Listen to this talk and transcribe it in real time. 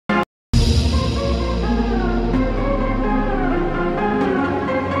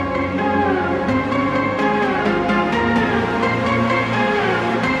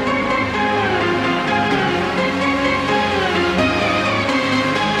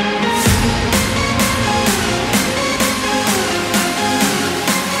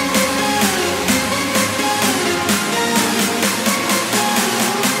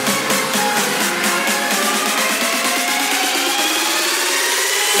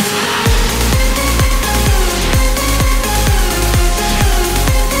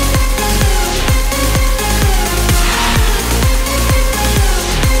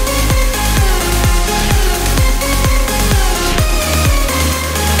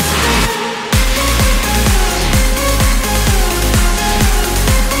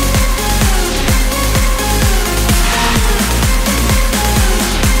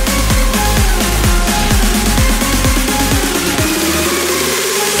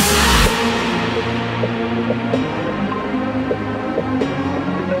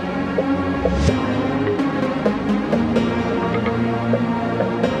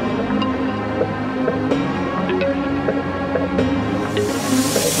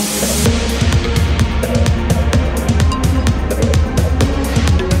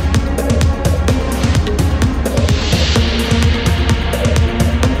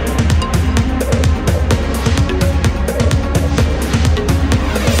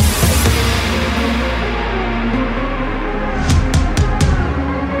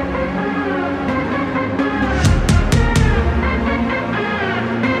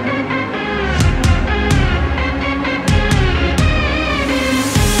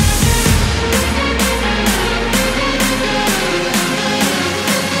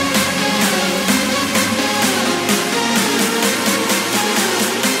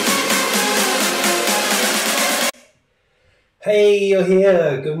you're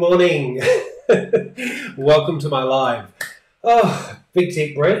here. Good morning. Welcome to my live. Oh, big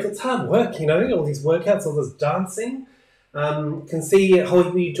deep breath. It's hard work, you know, all these workouts, all this dancing. Can see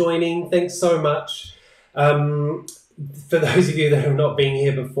Holly joining. Thanks so much. For those of you that have not been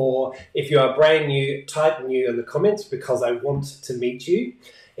here before, if you are brand new, type new in the comments because I want to meet you.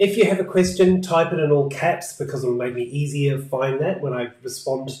 If you have a question, type it in all caps because it will make me easier to find that when I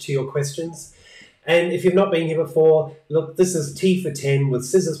respond to your questions. And if you've not been here before, look, this is T for 10 with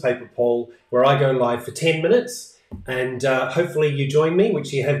ScissorsPaperPaul, where I go live for 10 minutes. And hopefully you join me,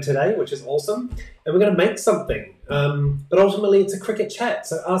 which you have today, which is awesome. And we're going to make something. But ultimately, it's a Cricut chat.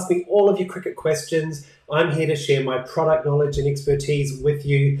 So ask me all of your Cricut questions. I'm here to share my product knowledge and expertise with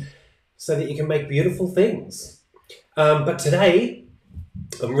you so that you can make beautiful things. But today,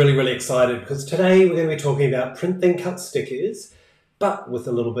 I'm really, really excited because today we're going to be talking about print then cut stickers, but with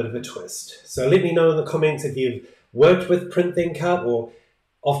a little bit of a twist. So let me know in the comments if you've worked with print then cut, or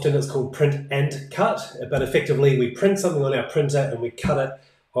often it's called print and cut, but effectively we print something on our printer and we cut it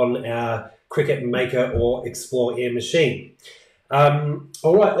on our Cricut Maker or Explore Air machine.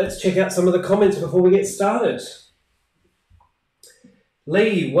 All right, let's check out some of the comments before we get started.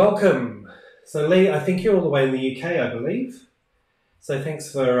 Lee, welcome. So Lee, I think you're all the way in the UK, I believe. So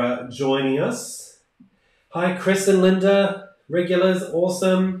thanks for joining us. Hi, Chris and Linda, regulars,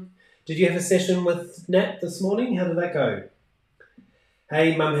 awesome. Did you have a session with Nat this morning? How did that go?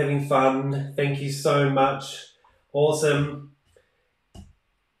 Hey, Mum, having fun. Thank you so much. Awesome.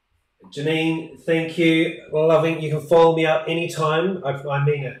 Janine, thank you. Loving. You can follow me up anytime. I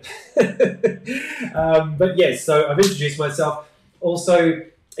mean it. But yes, so I've introduced myself. Also,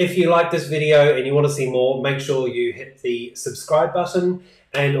 if you like this video and you want to see more, make sure you hit the subscribe button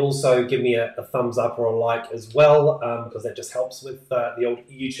and also give me a thumbs up or a like as well, because that just helps with the old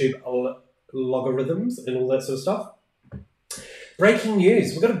YouTube logarithms and all that sort of stuff. Breaking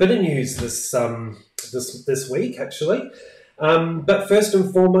news. We've got a bit of news this week, actually. But first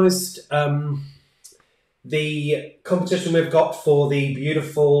and foremost, the competition we've got for the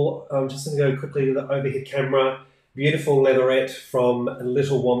beautiful, just going to go quickly to the overhead camera, beautiful leatherette from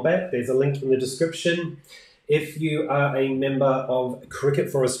Little Wombat. There's a link in the description. If you are a member of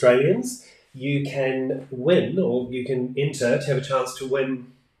Cricut for Australians, you can win, or you can enter to have a chance to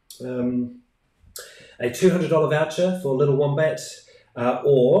win a $200 voucher for Little Wombat,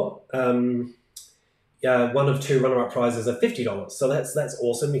 or one of two runner-up prizes are $50. So that's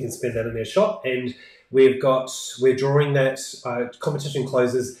awesome. You can spend that in their shop, and we're drawing that. Competition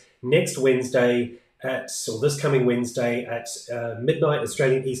closes next Wednesday this coming Wednesday at midnight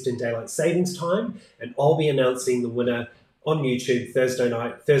Australian Eastern Daylight Savings Time, and I'll be announcing the winner on YouTube Thursday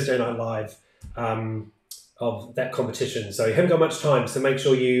night live of that competition. So you haven't got much time, so make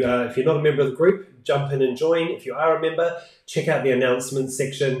sure you, if you're not a member of the group, jump in and join. If you are a member, check out the announcements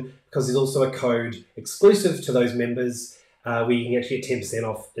section, because there's also a code exclusive to those members where you can actually get 10%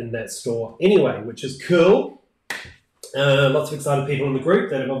 off in that store anyway, which is cool. Lots of excited people in the group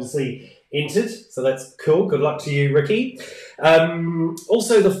that have obviously entered, so that's cool. Good luck to you, Ricky.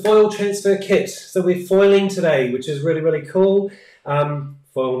 Also, the foil transfer kit. So we're foiling today, which is really, really cool.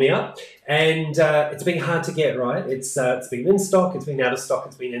 Foil me up. And it's been hard to get, right? It's been in stock, it's been out of stock,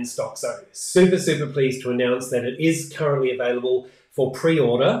 it's been in stock. So super, super pleased to announce that it is currently available for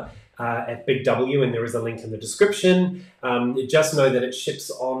pre-order at Big W, and there is a link in the description. Just know that it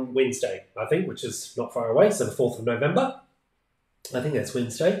ships on Wednesday, I think, which is not far away, so the 4th of November. I think that's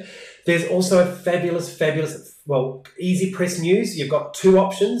Wednesday. There's also a fabulous, well, easy press news. You've got two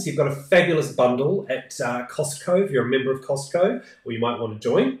options. You've got a fabulous bundle at Costco, if you're a member of Costco, or you might want to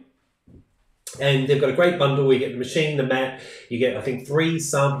join. And they've got a great bundle where you get the machine, the mat. You get, I think, 3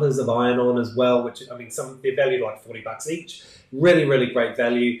 samplers of iron-on as well, which, I mean, they're valued like $40 each. Really, really great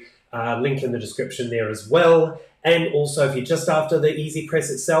value. Link in the description there as well. And also, if you're just after the easy press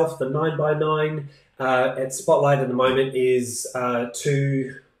itself, the 9x9 at Spotlight at the moment is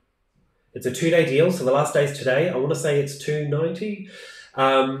it's a 2-day deal, so the last day is today. I want to say it's $290.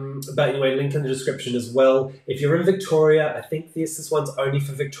 But anyway, link in the description as well. If you're in Victoria, I think this one's only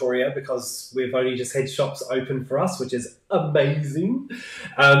for Victoria because we've only just had shops open for us, which is amazing.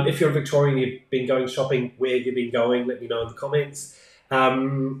 If you're in Victoria and you've been going shopping, where you've been going, let me know in the comments.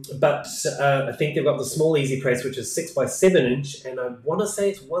 But I think they've got the small easy press, which is 6x7 inch, and I want to say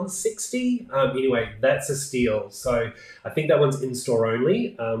it's $160. Anyway, that's a steal. So I think that one's in store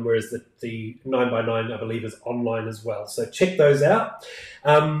only, whereas the 9x9 I believe is online as well. So check those out.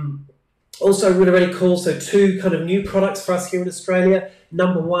 Also really, really cool. So two kind of new products for us here in Australia.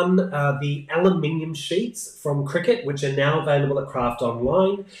 Number one, the aluminium sheets from Cricut, which are now available at Craft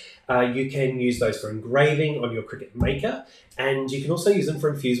Online. You can use those for engraving on your Cricut Maker, and you can also use them for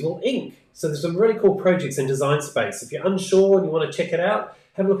infusible ink. So there's some really cool projects in Design Space. If you're unsure and you want to check it out,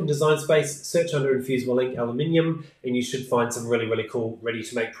 have a look in Design Space, search under infusible ink aluminium, and you should find some really, really cool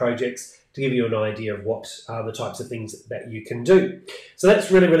ready-to-make projects to give you an idea of what are the types of things that you can do. So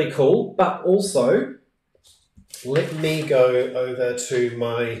that's really, really cool. But also, let me go over to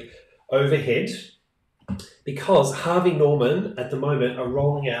my overhead, because Harvey Norman at the moment are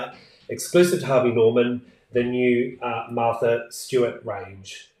rolling out, exclusive to Harvey Norman, the new Martha Stewart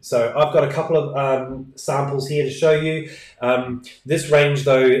range. So I've got a couple of samples here to show you. This range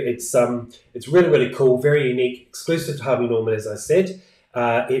though, it's really, really cool, very unique, exclusive to Harvey Norman, as I said.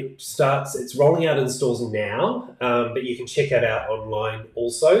 It's rolling out in stores now, but you can check it out online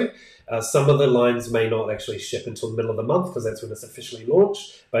also. Some of the lines may not actually ship until the middle of the month because that's when it's officially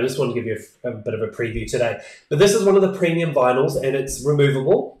launched. But I just wanted to give you a bit of a preview today. But this is one of the premium vinyls, and it's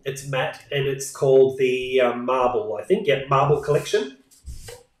removable. It's matte, and it's called the Marble, I think. Yeah, Marble Collection.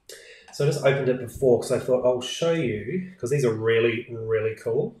 So I just opened it before because I thought I'll show you, because these are really, really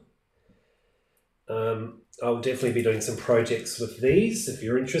cool. I'll definitely be doing some projects with these if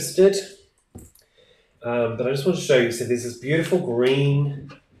you're interested. But I just want to show you, so there's this beautiful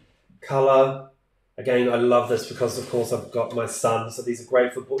green colour. Again, I love this because, of course, I've got my son, so these are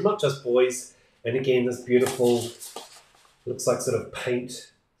great for not just boys. And again, this beautiful, looks like sort of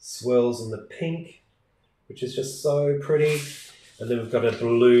paint swirls in the pink, which is just so pretty. And then we've got a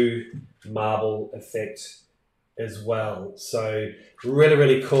blue marble effect as well. So really,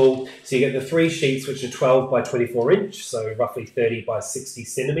 really cool. So you get the 3 sheets, which are 12 by 24 inch, so roughly 30 by 60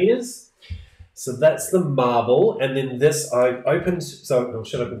 centimeters. So that's the marble. And then this I opened, so I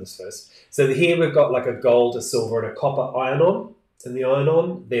should open this first. So here we've got like a gold, a silver, and a copper iron-on. And the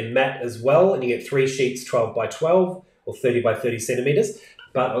iron-on, they're matte as well, and you get 3 sheets, 12 by 12 or 30 by 30 centimeters.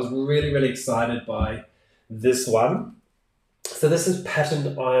 But I was really, really excited by this one. So this is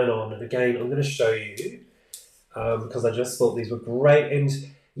patterned iron-on, and again, I'm going to show you because I just thought these were great. And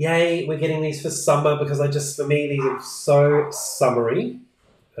yay, we're getting these for summer, because for me, these are so summery.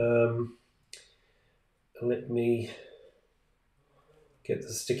 Let me get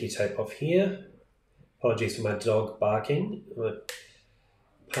the sticky tape off here. Apologies for my dog barking. My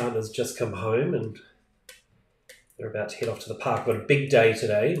partner's just come home and they're about to head off to the park. We've got a big day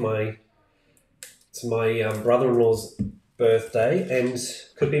today. It's my brother-in-law's birthday, and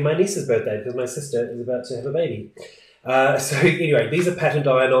could be my niece's birthday because my sister is about to have a baby. So anyway, these are patterned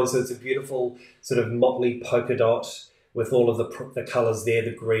iron-on, so it's a beautiful sort of motley polka dot with all of the colours there,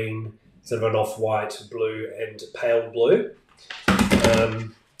 the green, sort of an off-white, blue, and pale blue.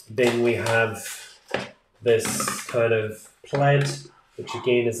 Then we have this kind of plaid, which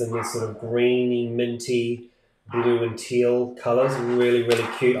again is in this sort of greeny, minty, blue and teal colours. Really, really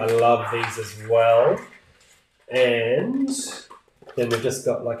cute. I love these as well. And then we've just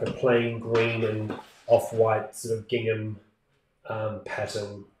got like a plain green and off-white sort of gingham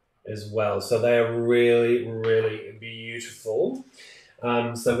pattern as well. So they are really, really beautiful. So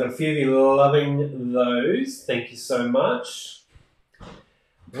I've got a few of you loving those. Thank you so much.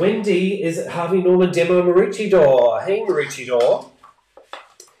 Wendy is at Harvey Norman Demo Maroochydore. Hey, Maroochydore.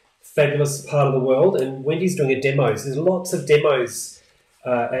 Fabulous part of the world. And Wendy's doing a demo. So there's lots of demos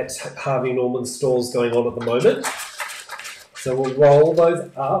at Harvey Norman stores going on at the moment. So we'll roll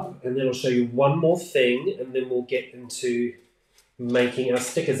those up, and then I'll show you one more thing, and then we'll get into making our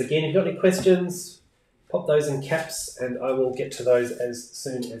stickers. Again, if you've got any questions, pop those in caps, and I will get to those as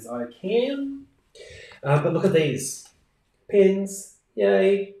soon as I can. But look at these. Pens.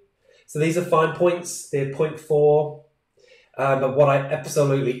 Yay. So these are fine points. They're 0.4. But what I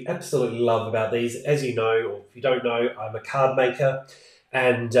absolutely love about these, as you know, or if you don't know, I'm a card maker,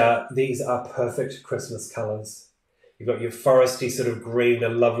 and these are perfect Christmas colours. You've got your foresty sort of green, a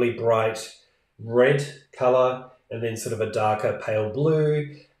lovely bright red colour, and then sort of a darker pale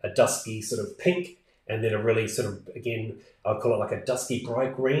blue, a dusky sort of pink, and then a really sort of, again, I'll call it like a dusky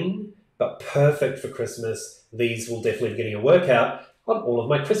bright green, but perfect for Christmas. These will definitely be getting a workout on all of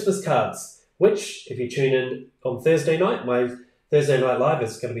my Christmas cards, which, if you tune in on Thursday night, my Thursday Night Live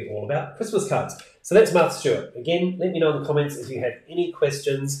is going to be all about Christmas cards. So that's Martha Stewart. Again, let me know in the comments if you have any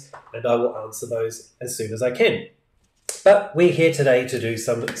questions, and I will answer those as soon as I can. But we're here today to do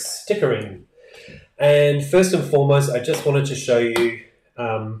some stickering. And first and foremost, I just wanted to show you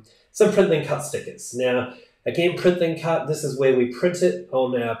some print then cut stickers. Now, again, print then cut, this is where we print it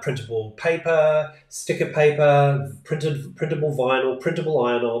on our printable paper, sticker paper, printable vinyl, printable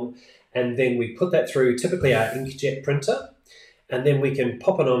iron-on, and then we put that through typically our inkjet printer, and then we can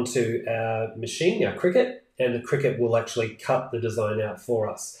pop it onto our machine, our Cricut, and the Cricut will actually cut the design out for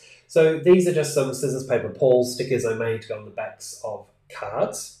us. So these are just some ScissorsPaperPaul stickers I made to go on the backs of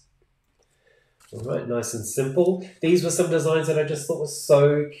cards. All right, nice and simple. These were some designs that I just thought were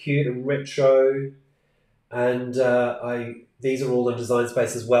so cute and retro, and these are all in Design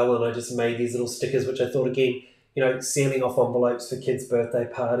Space as well, and I just made these little stickers, which I thought, again, you know, sealing off envelopes for kids' birthday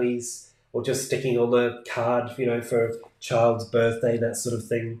parties, or just sticking on a card, you know, for a child's birthday, that sort of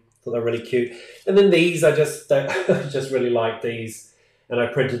thing. Thought they're really cute. And then these, I just really like these, and I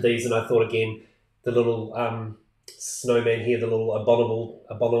printed these, and I thought, again, the little snowman here, the little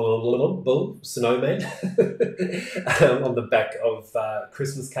abominable snowman on the back of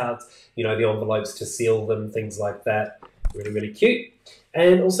Christmas cards, you know, the envelopes to seal them, things like that. Really, really cute.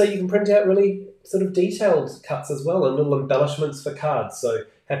 And also you can print out really sort of detailed cuts as well, and little embellishments for cards. So,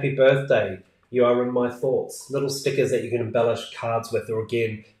 happy birthday, you are in my thoughts. Little stickers that you can embellish cards with, or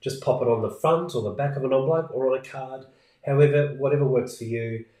again, just pop it on the front or the back of an envelope or on a card. However, whatever works for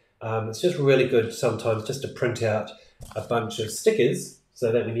you. It's just really good sometimes just to print out a bunch of stickers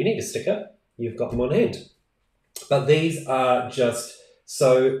so that when you need a sticker, you've got them on hand. But these are just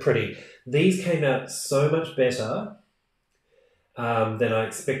so pretty. These came out so much better than I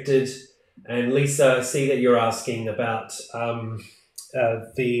expected. And Lisa, I see that you're asking about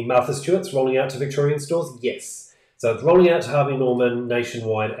the Martha Stewart's rolling out to Victorian stores. Yes. So it's rolling out to Harvey Norman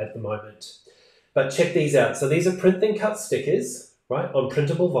nationwide at the moment. But check these out. So these are print then cut stickers, right, on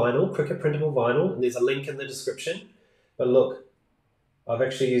printable vinyl, Cricut printable vinyl, and there's a link in the description. But look, I've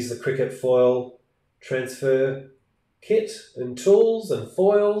actually used the Cricut Foil Transfer Kit and tools and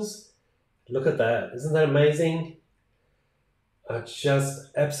foils. Look at that. Isn't that amazing? I just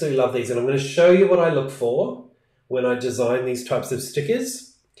absolutely love these, and I'm going to show you what I look for when I design these types of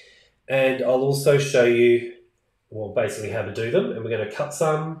stickers, and I'll also show you, well, basically how to do them, and we're going to cut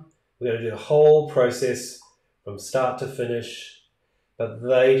some. We're going to do the whole process from start to finish. But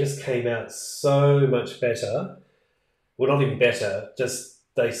they just came out so much better. Well, not even better, just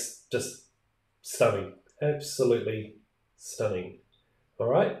stunning. Absolutely stunning. All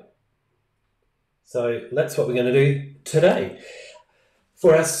right? So that's what we're going to do today.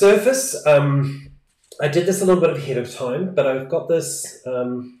 For our surface, I did this a little bit ahead of time, but I've got this,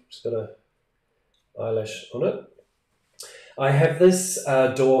 just got a eyelash on it. I have this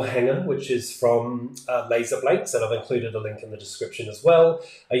door hanger, which is from Laser Blanks, and I've included a link in the description as well.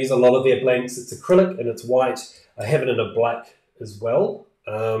 I use a lot of their blanks. It's acrylic and it's white. I have it in a black as well.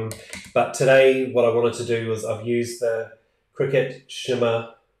 But today what I wanted to do was I've used the Cricut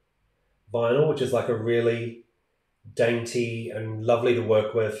Shimmer vinyl, which is like a really dainty and lovely to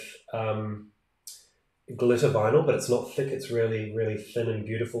work with glitter vinyl, but it's not thick. It's really, really thin and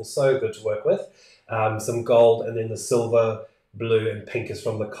beautiful. So good to work with. Some gold, and then the silver, blue, and pink is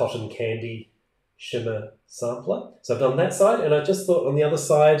from the Cotton Candy Shimmer Sampler. So I've done that side, and I just thought on the other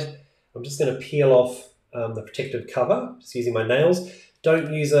side, I'm just going to peel off the protective cover, just using my nails.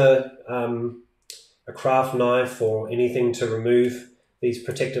 Don't use a craft knife or anything to remove these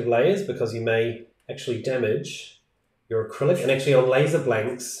protective layers, because you may actually damage your acrylic. And actually on Laser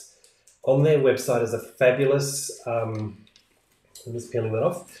Blanks, on their website is a fabulous, I'm just peeling that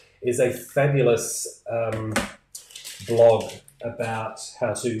off, is a fabulous blog about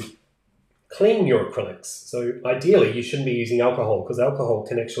how to clean your acrylics. So ideally you shouldn't be using alcohol, because alcohol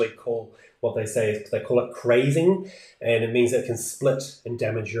can actually call, what they say is, they call it crazing, and it means that it can split and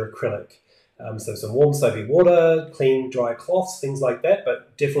damage your acrylic. So some warm soapy water, clean dry cloths, things like that,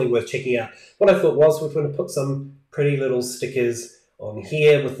 but definitely worth checking out. What I thought was we're going to put some pretty little stickers on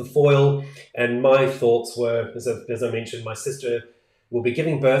here with the foil, and my thoughts were, as I mentioned, my sister will be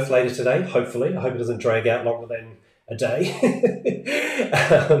giving birth later today, hopefully. I hope it doesn't drag out longer than a day.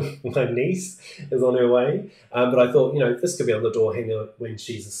 My niece is on her way. But I thought, you know, this could be on the door hanger when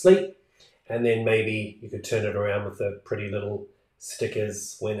she's asleep, and then maybe you could turn it around with the pretty little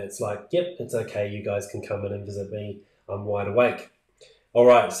stickers when it's like, yep, it's okay, you guys can come in and visit me, I'm wide awake. All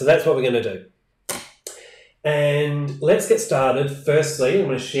right, so that's what we're going to do. And let's get started. Firstly, I'm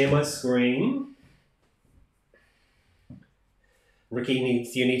going to share my screen. Ricky,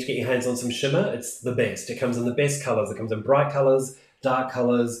 you need to get your hands on some shimmer. It's the best. It comes in the best colours. It comes in bright colours, dark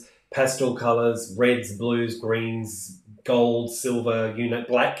colours, pastel colours, reds, blues, greens, gold, silver,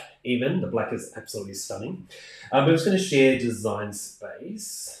 black even. The black is absolutely stunning. I'm just going to share Design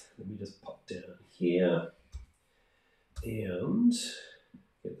Space. Let me just pop down here. And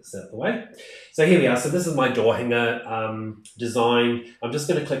Get this out of the way. So here we are. So this is my door hanger design. I'm just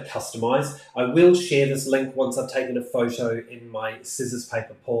going to click customize. I will share this link once I've taken a photo in my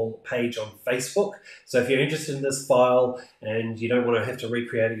ScissorsPaperPaul page on Facebook. So if you're interested in this file and you don't want to have to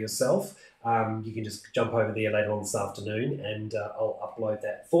recreate it yourself, you can just jump over there later on this afternoon and I'll upload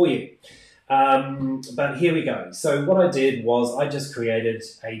that for you. But here we go. So what I did was I just created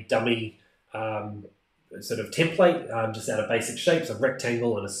a dummy sort of template just out of basic shapes, a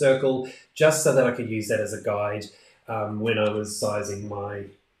rectangle and a circle, just so that I could use that as a guide when I was sizing my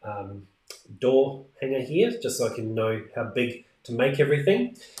door hanger here, just so I can know how big to make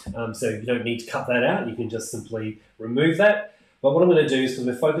everything. So you don't need to cut that out, you can just simply remove that. But what I'm going to do is, because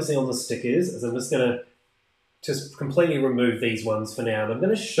we're focusing on the stickers, is I'm just going to just completely remove these ones for now. And I'm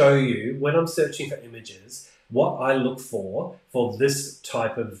going to show you, when I'm searching for images, what I look for this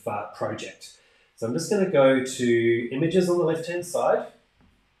type of project. So I'm just going to go to images on the left-hand side,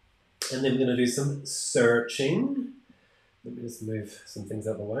 and then we're going to do some searching. Let me just move some things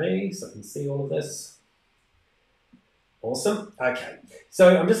out of the way so I can see all of this. Awesome. Okay,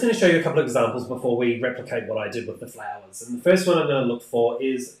 so I'm just going to show you a couple of examples before we replicate what I did with the flowers. And the first one I'm going to look for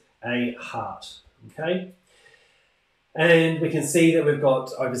is a heart, okay? And we can see that we've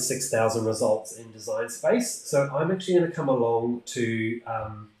got over 6,000 results in Design Space. So I'm actually going to come along to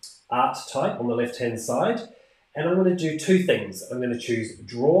art type on the left-hand side, and I'm going to do two things. I'm going to choose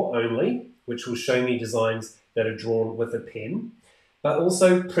draw only, which will show me designs that are drawn with a pen, but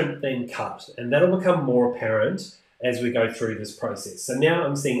also print then cut, and that'll become more apparent as we go through this process. So now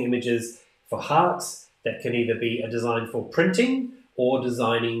I'm seeing images for hearts that can either be a design for printing or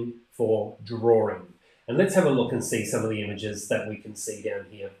designing for drawing. And let's have a look and see some of the images that we can see down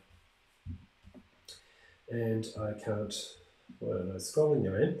here. And I can't, where am I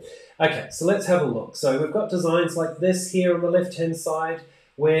scrolling around? Okay, so let's have a look. So we've got designs like this here on the left-hand side,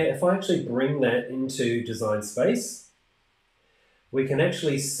 where if I actually bring that into Design Space, we can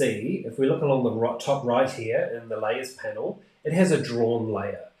actually see, if we look along the top right here in the layers panel, it has a drawn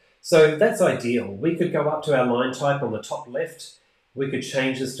layer. So that's ideal. We could go up to our line type on the top left. We could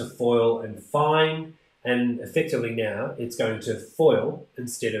change this to foil and fine, and effectively now it's going to foil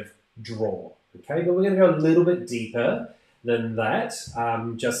instead of draw. Okay, but we're going to go a little bit deeper than that,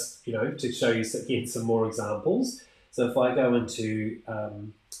 just to show you again some more examples. So if I go into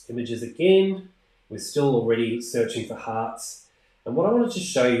images again, we're still already searching for hearts. And what I wanted to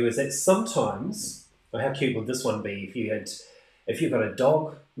show you is that sometimes, how cute would this one be if you've got a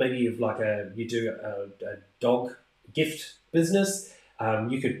dog, maybe you do a dog gift business,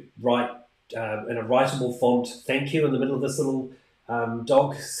 you could write in a writable font, thank you, in the middle of this little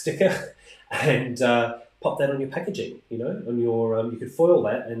dog sticker, and pop that on your packaging, on your, you could foil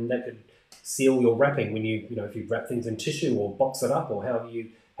that, and that could seal your wrapping when if you wrap things in tissue or box it up, or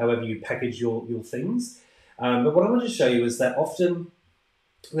however you package your things. But what I want to show you is that often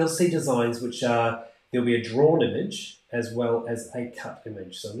we'll see designs which there'll be a drawn image as well as a cut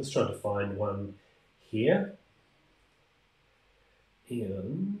image. So I'm just trying to find one here.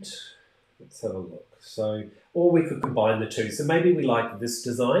 And let's have a look. So, or we could combine the two. So maybe we like this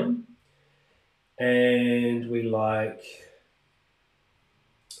design, and we like,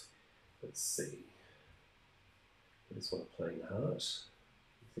 let's see, I just want a plain heart.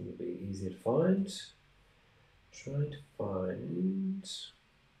 I think it'll be easier to find. Trying to find,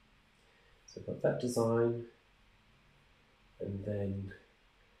 so I've got that design, and then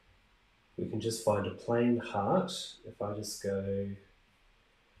we can just find a plain heart. If I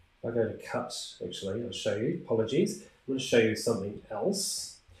go to cut, actually, I'll show you, apologies, I'm going to show you something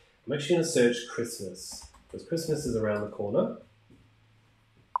else. I'm actually going to search Christmas, because Christmas is around the corner.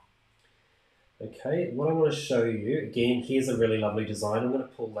 Okay, what I want to show you, again, here's a really lovely design. I'm going to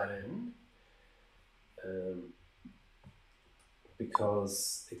pull that in.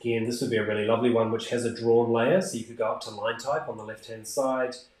 Because, again, this would be a really lovely one which has a drawn layer, so you could go up to line type on the left-hand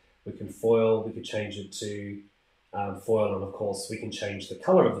side. We can foil, we could change it to foil, and of course we can change the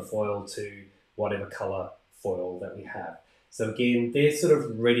color of the foil to whatever color foil that we have. So again, they're sort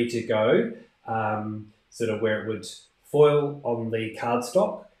of ready to go, sort of where it would foil on the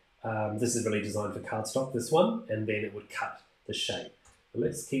cardstock. This is really designed for cardstock, this one, and then it would cut the shape. But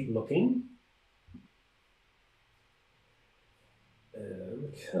let's keep looking.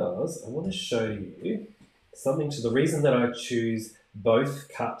 Because I want to show you something to the reason that I choose both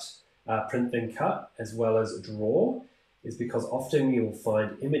print then cut as well as draw is because often you'll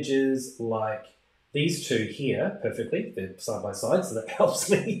find images like these two here perfectly, they're side by side, so that helps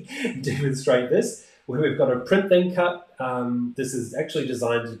me demonstrate this, where we've got a print then cut. This is actually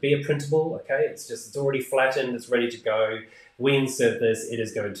designed to be a printable, okay, it's already flattened, it's ready to go. we insert this, it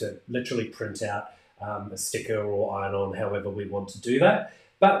is going to literally print out a sticker or iron-on, however we want to do that.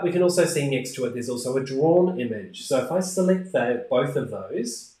 But we can also see next to it, there's also a drawn image. So if I select both of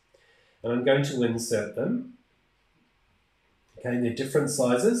those, and I'm going to insert them, okay, and they're different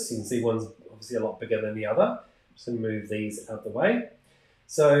sizes. You can see one's obviously a lot bigger than the other. I'm just going to move these out the way.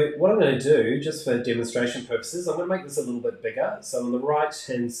 So what I'm going to do, just for demonstration purposes, I'm going to make this a little bit bigger. So on the right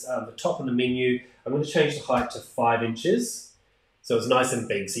hand, the top of the menu, I'm going to change the height to 5 inches. So it's nice and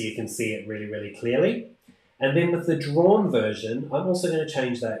big so you can see it really, really clearly. And then with the drawn version, I'm also going to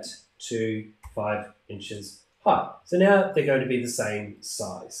change that to 5 inches high. So now they're going to be the same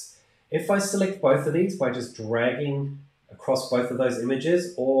size. If I select both of these by just dragging across both of those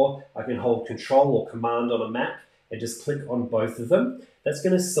images, or I can hold Control or Command on a Mac and just click on both of them, that's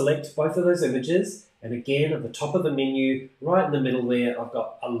going to select both of those images. And again, at the top of the menu, right in the middle there, I've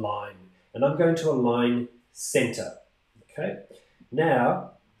got Align. And I'm going to align center. Okay.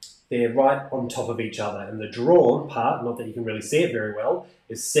 Now, they're right on top of each other. And the drawn part, not that you can really see it very well,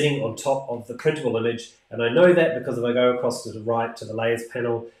 is sitting on top of the printable image. And I know that because if I go across to the right to the Layers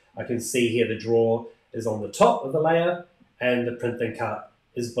panel, I can see here the draw is on the top of the layer and the print then cut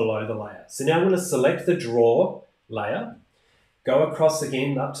is below the layer. So now I'm going to select the draw layer, go across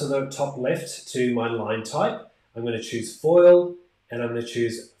again up to the top left to my line type. I'm going to choose Foil and I'm going to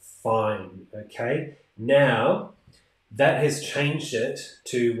choose Fine. Okay, now that has changed it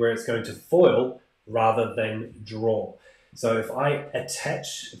to where it's going to foil rather than draw. So if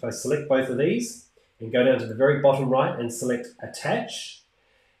I select both of these and go down to the very bottom right and select Attach,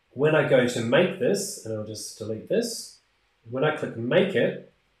 when I go to make this, and I'll just delete this, when I click Make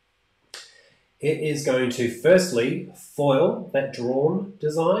it, it is going to firstly foil that drawn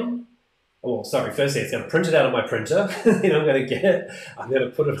design. Oh, sorry, firstly it's going to print it out of my printer, then I'm going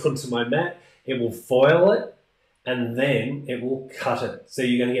to put it onto my mat, it will foil it, and then it will cut it. So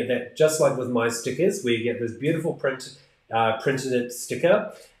you're going to get that just like with my stickers, where you get this beautiful printed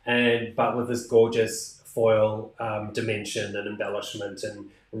sticker, but with this gorgeous foil dimension and embellishment, and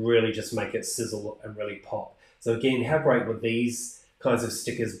really just make it sizzle and really pop. So again, how great would these kinds of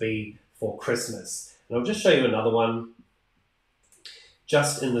stickers be for Christmas? And I'll just show you another one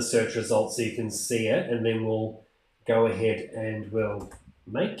just in the search results so you can see it, and then we'll go ahead and we'll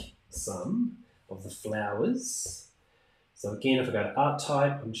make some of the flowers. So again, if I go to Art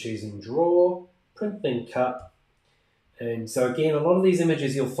Type, I'm choosing Draw, Print then Cut. And so again, a lot of these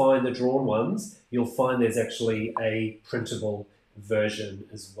images you'll find, the drawn ones, you'll find there's actually a printable version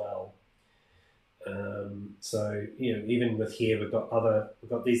as well. So even with here, we've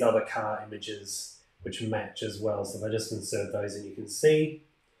got these other car images which match as well. So if I just insert those, and you can see,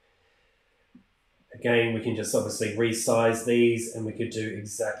 again, we can just obviously resize these, and we could do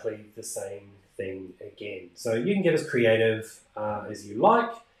exactly the same thing again. So you can get as creative as you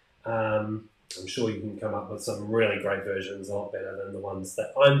like. I'm sure you can come up with some really great versions, a lot better than the ones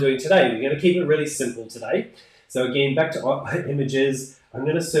that I'm doing today. We're going to keep it really simple today. So again, back to images, I'm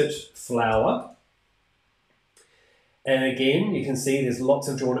going to search flower. And again, you can see there's lots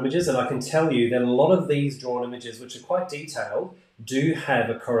of drawn images, and I can tell you that a lot of these drawn images, which are quite detailed, do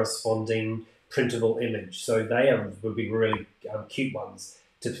have a corresponding printable image. So they would be really cute ones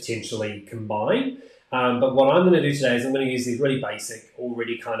to potentially combine. But what I'm going to do today is I'm going to use these really basic,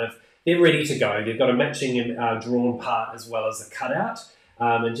 already they're ready to go. They've got a matching drawn part as well as a cutout.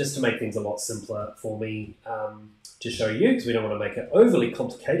 And just to make things a lot simpler for me to show you, because we don't want to make it overly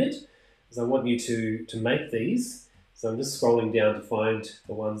complicated, because I want you to make these. So I'm just scrolling down to find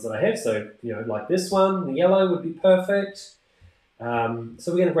the ones that I have. So, like this one, the yellow would be perfect. So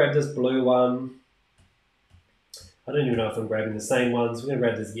we're going to grab this blue one. I don't even know if I'm grabbing the same ones. We're going to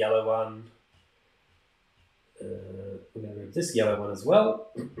grab this yellow one. We're going to grab this yellow one as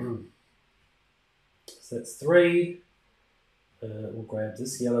well. So that's 3. We'll grab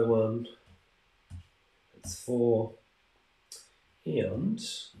this yellow one. That's 4. And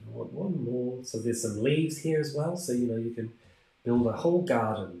I want one more. So there's some leaves here as well. So, you can build a whole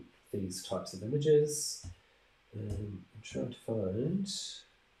garden with these types of images. I'm trying to find...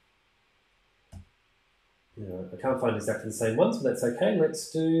 I can't find exactly the same ones, but that's okay. Let's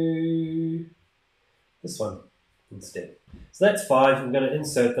do this one instead. So that's 5. I'm going to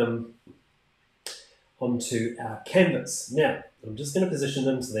insert them onto our canvas. Now, I'm just going to position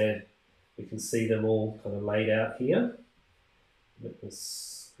them so that we can see them all kind of laid out here. Let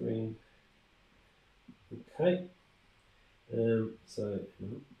this screen. Okay. So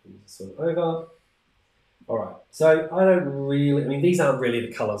this one over. All right. So these aren't really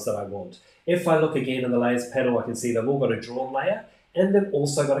the colors that I want. If I look again in the layers panel, I can see they've all got a drawn layer and they've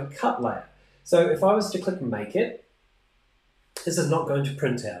also got a cut layer. So if I was to click Make It, this is not going to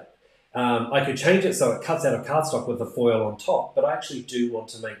print out. I could change it so it cuts out of cardstock with the foil on top, but I actually do want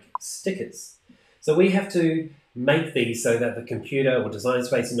to make stickers. So we have to make these so that the computer or Design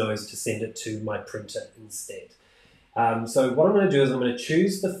Space knows to send it to my printer instead. So what I'm going to do is I'm going to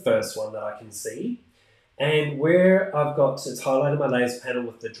choose the first one that I can see, and where I've got, it's highlighted my layers panel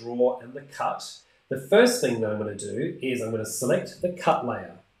with the draw and the cut, the first thing that I'm going to do is I'm going to select the cut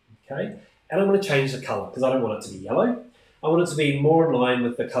layer, okay? And I'm going to change the color because I don't want it to be yellow. I want it to be more in line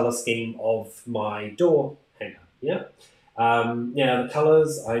with the color scheme of my door hanger, yeah? Now the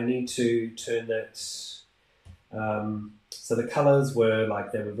colors, I need to turn that, so the colors were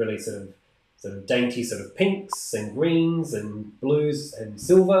like, they were really sort of dainty sort of pinks and greens and blues and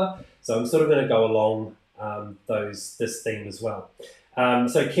silver. So I'm sort of going to go along this theme as well.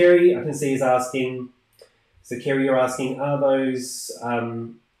 So Kerry, I can see, is asking, so Kerry, you're asking, are those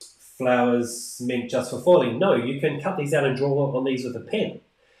flowers meant just for foiling? No, you can cut these out and draw on these with a pen.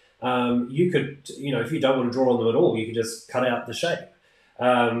 You could, if you don't want to draw on them at all, you could just cut out the shape.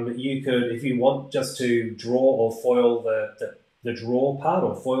 You could, if you want just to draw or foil the draw part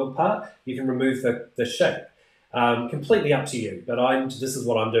or foil part, you can remove the shape. Completely up to you, but this is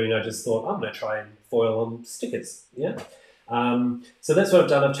what I'm doing. I just thought I'm going to try and foil on stickers, yeah? So that's what I've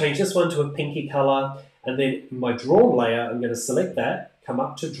done. I've changed this one to a pinky color, and then my drawn layer, I'm going to select that, come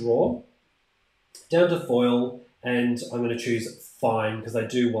up to draw, down to foil, and I'm going to choose fine because I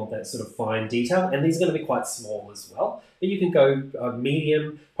do want that sort of fine detail, and these are going to be quite small as well. But you can go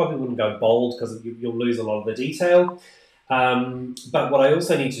medium, probably wouldn't go bold because you'll lose a lot of the detail. But what I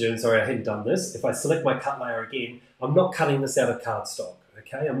also need to do, and sorry I hadn't done this, if I select my cut layer again, I'm not cutting this out of cardstock,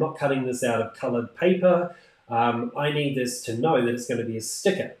 okay? I'm not cutting this out of coloured paper. I need this to know that it's going to be a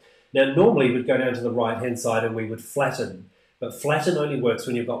sticker. Now normally we'd go down to the right hand side and we would flatten, but flatten only works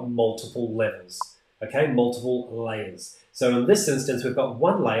when you've got multiple levels, okay? Multiple layers. So in this instance we've got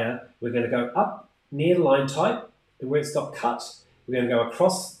one layer, we're going to go up near line type, and where it's got cut, we're going to go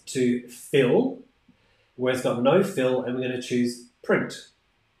across to fill, where it's got no fill, and we're going to choose print,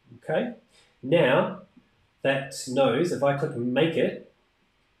 okay? Now, that knows, if I click make it,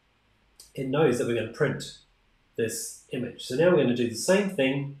 it knows that we're going to print this image. So now we're going to do the same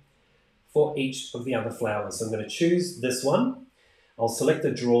thing for each of the other flowers. So I'm going to choose this one, I'll select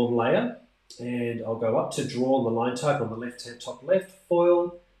the drawn layer, and I'll go up to draw on the line type on the left-hand top left,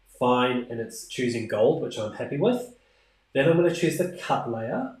 foil, fine, and it's choosing gold, which I'm happy with. Then I'm going to choose the cut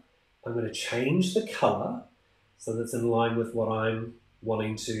layer. I'm going to change the color so that's in line with what I'm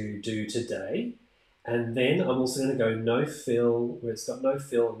wanting to do today. And then I'm also going to go no fill, where it's got no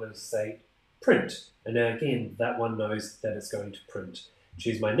fill, I'm going to say print. And now again, that one knows that it's going to print.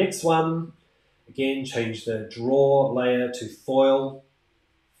 Choose my next one. Again, change the draw layer to foil,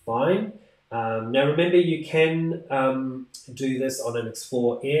 fine. Now remember, you can do this on an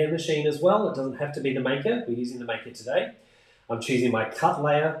Explore Air machine as well. It doesn't have to be the Maker. We're using the Maker today. I'm choosing my cut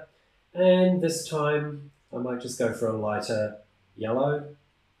layer, and this time I might just go for a lighter yellow,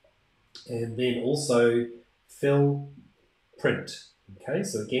 and then also fill print. Okay,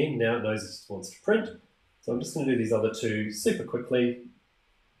 so again, now it knows it wants to print. So I'm just going to do these other two super quickly.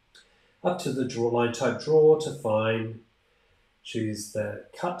 Up to the draw line type draw to fine, choose the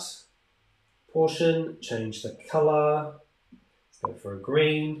cut portion, change the color, let's go for a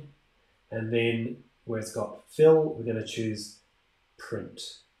green, and then where it's got fill, we're going to choose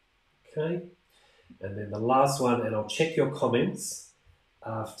print. Okay, and then the last one, and I'll check your comments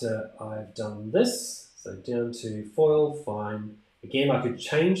after I've done this. So down to foil, fine. Again, I could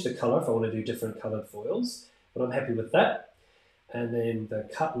change the color if I want to do different colored foils, but I'm happy with that. And then the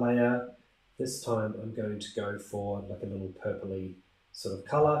cut layer, this time I'm going to go for like a little purpley sort of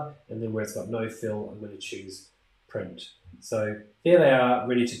color, and then where it's got no fill, I'm going to choose print. So there they are,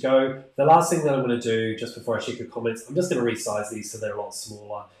 ready to go. The last thing that I'm going to do, just before I check your comments, I'm just going to resize these so they're a lot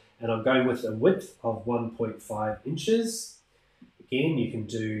smaller, and I'm going with a width of 1.5 inches. Again, you can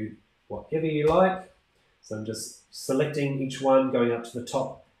do whatever you like. So I'm just selecting each one, going up to the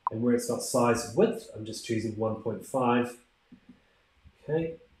top, and where it's got size width, I'm just choosing 1.5.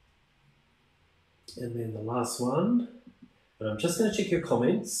 Okay. And then the last one, and I'm just going to check your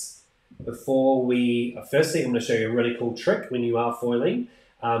comments before we, firstly I'm going to show you a really cool trick when you are foiling,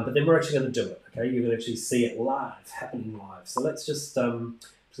 but then we're actually going to do it, okay? You're going to actually see it live, happening live. So let's just, I'm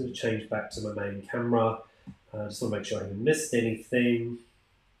just going to change back to my main camera. Just want to make sure I haven't missed anything.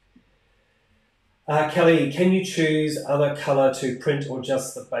 Kelly, can you choose other color to print or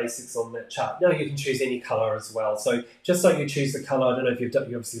just the basics on that chart? No, you can choose any color as well. So just like you choose the color, I don't know if you've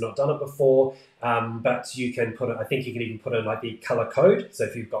obviously not done it before, but you can put it, I think you can even put in like the color code. So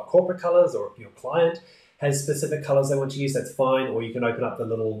if you've got corporate colors or your client has specific colors they want to use, that's fine. Or you can open up the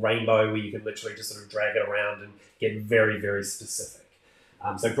little rainbow where you can literally just sort of drag it around and get very, very specific.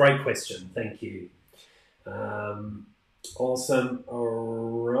 So great question. Thank you. Awesome.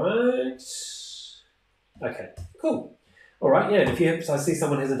 All right. Okay, cool. All right, yeah, and so I see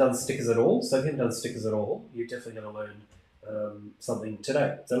someone hasn't done stickers at all. So if you haven't done stickers at all, you're definitely going to learn something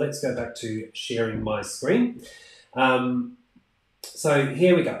today. So let's go back to sharing my screen. So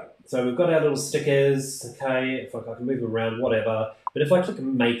here we go. So we've got our little stickers, okay, if I can move them around, whatever. But if I click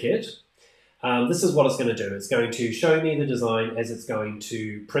Make It, this is what it's going to do. It's going to show me the design as it's going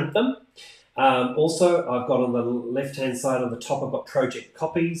to print them. Also, I've got on the left-hand side on the top, I've got project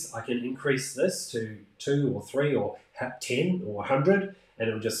copies. I can increase this to 2 or 3 or 10 or 100, and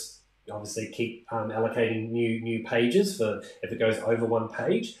it'll just obviously keep allocating new pages for if it goes over one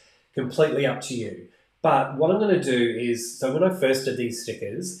page. Completely up to you. But what I'm going to do is, so when I first did these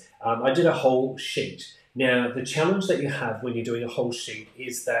stickers, I did a whole sheet. Now, the challenge that you have when you're doing a whole sheet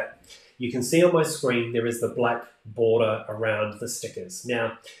is that you can see on my screen there is the black border around the stickers.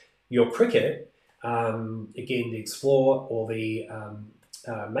 Now, your Cricut, again, the Explorer or the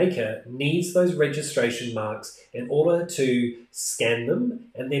Maker needs those registration marks in order to scan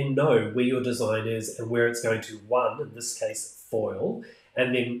them and then know where your design is and where it's going to, in this case, foil,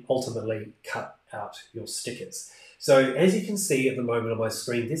 and then ultimately cut out your stickers. So as you can see at the moment on my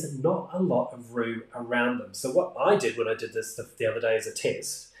screen, there's not a lot of room around them. So what I did when I did this the other day as a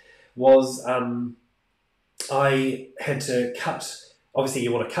test was I had to cut. Obviously,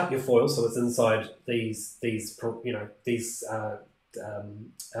 you want to cut your foil so it's inside these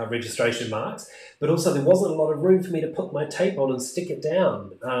registration marks. But also, there wasn't a lot of room for me to put my tape on and stick it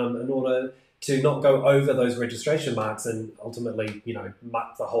down in order to not go over those registration marks and ultimately,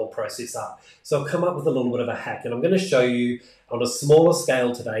 muck the whole process up. So I've come up with a little bit of a hack, and I'm going to show you on a smaller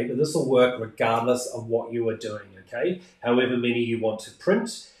scale today, but this will work regardless of what you are doing, okay? However many you want to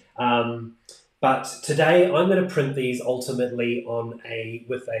print. But today I'm going to print these ultimately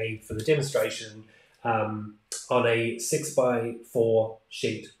for the demonstration, on a 6x4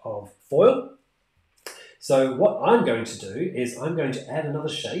 sheet of foil. So what I'm going to do is I'm going to add another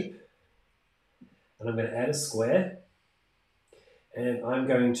shape, and I'm going to add a square, and I'm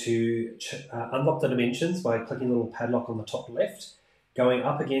going to unlock the dimensions by clicking the little padlock on the top left, going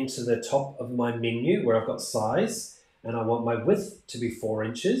up again to the top of my menu where I've got size, and I want my width to be 4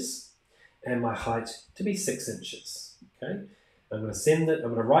 inches and my height to be 6 inches. Okay, I'm going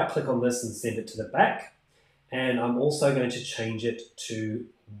to right click on this and send it to the back, and I'm also going to change it to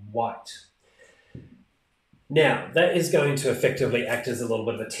white. Now, that is going to effectively act as a little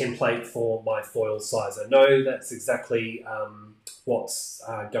bit of a template for my foil size. I know that's exactly what's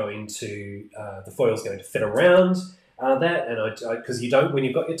the foil's going to fit around that, and because when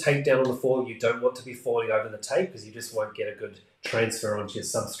you've got your tape down on the foil, you don't want to be foiling over the tape because you just won't get a good transfer onto your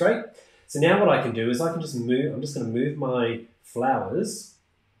substrate. So now what I can do is I can just move, I'm just going to move my flowers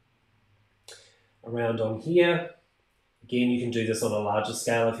around on here. Again, you can do this on a larger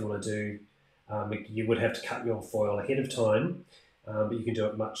scale if you want to do, you would have to cut your foil ahead of time, but you can do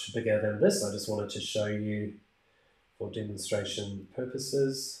it much bigger than this. I just wanted to show you for demonstration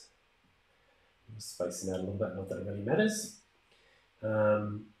purposes. I'm spacing out a little bit, not that it really matters.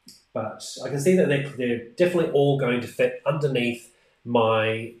 But I can see that they're definitely all going to fit underneath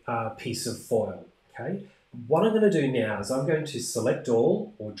my piece of foil, okay? What I'm going to do now is I'm going to select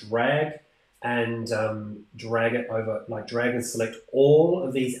all, or drag and drag it over, drag and select all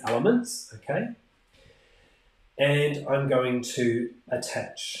of these elements, okay? And I'm going to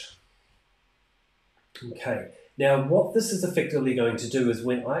attach. Okay, now what this is effectively going to do is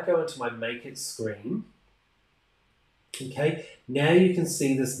when I go into my Make It screen, okay, now you can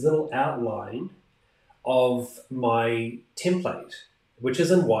see this little outline of my template, which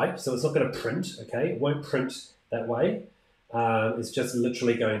is in white, so it's not going to print, okay? It won't print that way. It's just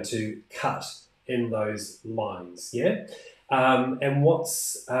literally going to cut in those lines, yeah? And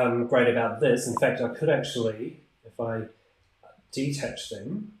what's great about this, in fact, I could actually, if I detach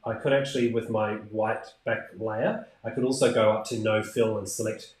them, I could actually, with my white back layer, I could also go up to no fill and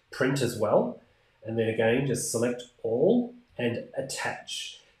select print as well. And then again, just select all and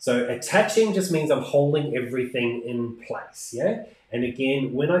attach. So attaching just means I'm holding everything in place, yeah? And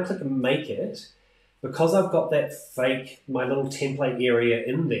again, when I click Make It, because I've got that fake, my little template area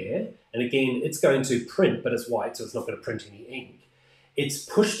in there, and again, it's going to print, but it's white, so it's not going to print any ink. It's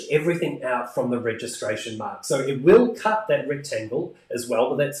pushed everything out from the registration mark. So it will cut that rectangle as well,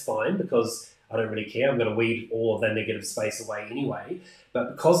 but that's fine because I don't really care. I'm going to weed all of that negative space away anyway.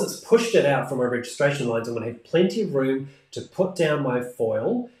 But because it's pushed it out from my registration lines, I'm going to have plenty of room to put down my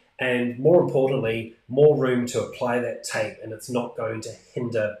foil and more importantly, more room to apply that tape, and it's not going to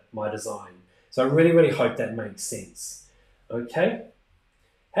hinder my design. So I really, really hope that makes sense. Okay.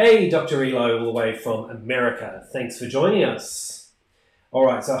 Hey, Dr. Elo, all the way from America. Thanks for joining us. All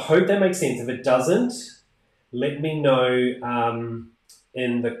right, so I hope that makes sense. If it doesn't, let me know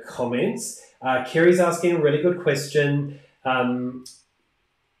in the comments. Kerry's asking a really good question.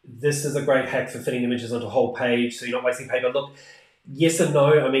 This is a great hack for fitting images onto a whole page, so you're not wasting paper. Look, yes and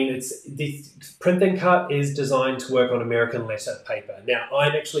no. I mean, the Print and Cut is designed to work on American letter paper. Now,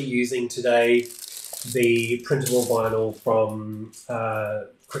 I'm actually using today the printable vinyl from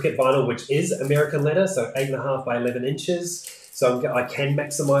Cricut Vinyl, which is American letter, so 8.5 by 11 inches. So I can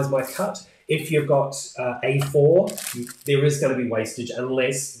maximize my cut. If you've got A4, there is going to be wastage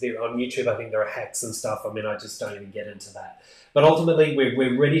unless they're on YouTube. I think there are hacks and stuff. I mean, I just don't even get into that. But ultimately,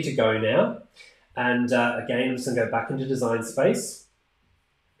 we're ready to go now. And again, I'm just going to go back into Design Space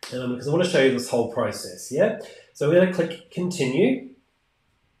because I want to show you this whole process. Yeah. So we're going to click Continue.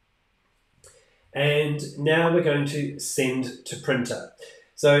 And now we're going to send to printer.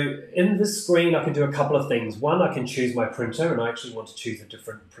 So in this screen, I can do a couple of things. One, I can choose my printer, and I actually want to choose a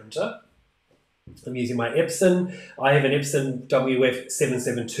different printer. I'm using my Epson. I have an Epson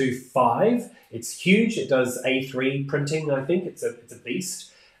WF7725. It's huge. It does A3 printing, I think. It's a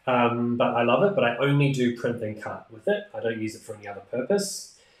beast, but I love it. But I only do print and cut with it. I don't use it for any other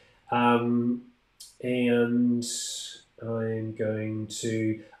purpose. And I'm going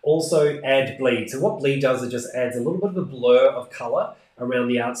to also add bleed. So what bleed does, it just adds a little bit of a blur of color around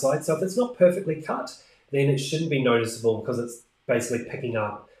the outside. So if it's not perfectly cut, then it shouldn't be noticeable because it's basically picking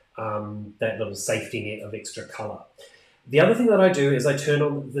up that little safety net of extra color. The other thing that I do is I turn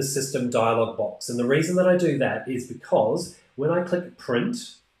on the system dialog box. And the reason that I do that is because when I click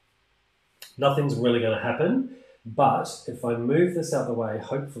print, nothing's really going to happen. But if I move this out of the way,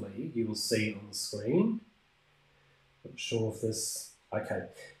 hopefully you will see on the screen. Not sure if this... Okay,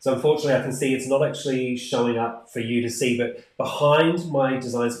 so unfortunately I can see it's not actually showing up for you to see, but behind my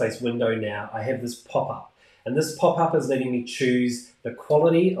Design Space window now, I have this pop-up. And this pop-up is letting me choose the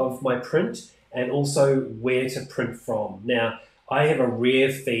quality of my print and also where to print from. Now, I have a rear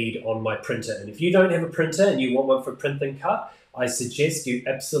feed on my printer, and if you don't have a printer and you want one for print and cut, I suggest you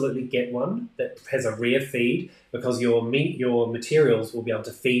absolutely get one that has a rear feed because your materials will be able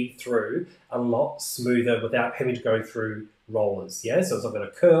to feed through a lot smoother without having to go through rollers, yeah? So it's not going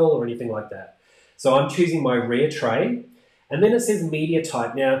to curl or anything like that. So I'm choosing my rear tray, and then it says media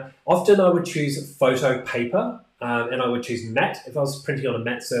type. Now, often I would choose photo paper, and I would choose matte if I was printing on a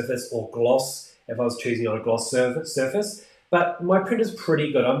matte surface, or gloss if I was choosing on a gloss surface. But my printer's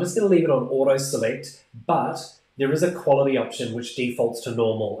pretty good. I'm just going to leave it on auto select, but there is a quality option which defaults to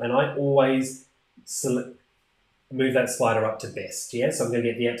normal, and I always move that slider up to best, yeah? So I'm going to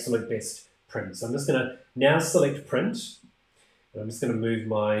get the absolute best print. So I'm just going to now select print. I'm just going to move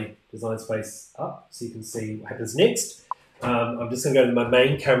my Design Space up so you can see what happens next. I'm just going to go to my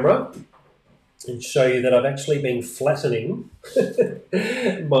main camera and show you that I've actually been flattening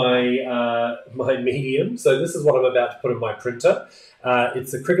my medium. So this is what I'm about to put in my printer.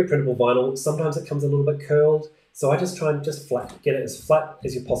 It's a Cricut printable vinyl. Sometimes it comes a little bit curled, so I just try and just get it as flat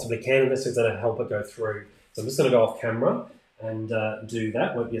as you possibly can, and this is going to help it go through. So I'm just going to go off camera and do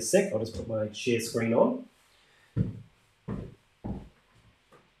that. Won't be a sec. I'll just put my share screen on.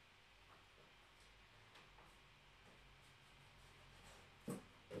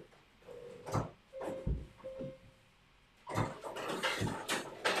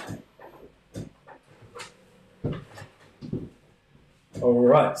 All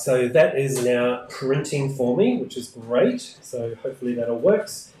right, so that is now printing for me, which is great. So hopefully that all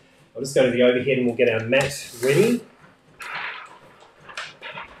works. I'll just go to the overhead and we'll get our mat ready.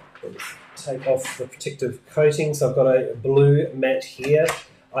 Let's take off the protective coating. So I've got a blue mat here.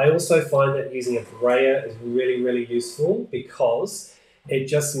 I also find that using a brayer is really, really useful because it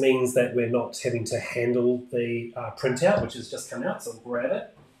just means that we're not having to handle the printout, which has just come out. So I'll grab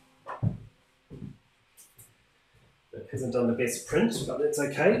it. It hasn't done the best print, but that's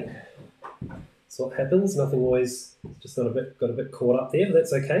okay. That's what happens. Nothing always, just got a bit caught up there, but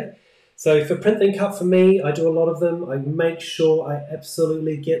that's okay. So for print and cut for me, I do a lot of them. I make sure I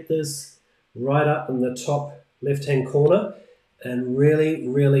absolutely get this right up in the top left-hand corner and really,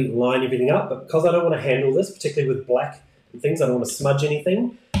 really line everything up. But because I don't want to handle this, particularly with black and things, I don't want to smudge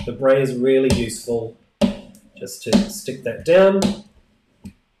anything, the brayer is really useful just to stick that down.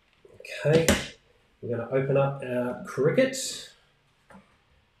 Okay. We're going to open up our Cricut.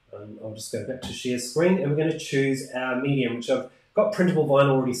 I'll just go back to share screen, and we're going to choose our medium, which I've got printable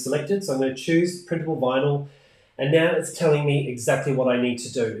vinyl already selected. So I'm going to choose printable vinyl, And now it's telling me exactly what I need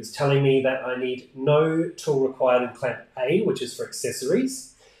to do. It's telling me that I need no tool required in clamp A, which is for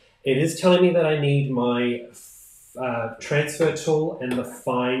accessories. It is telling me that I need my transfer tool and the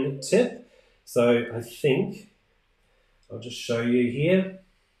fine tip. So I think I'll just show you here.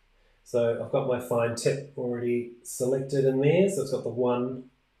 So I've got my fine tip already selected in there. So it's got the one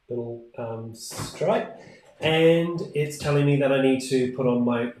little stripe. And it's telling me that I need to put on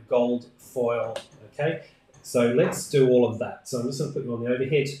my gold foil, okay? So let's do all of that. So I'm just going to put you on the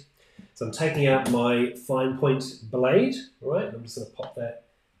overhead. So I'm taking out my fine point blade, all right? I'm just going to pop that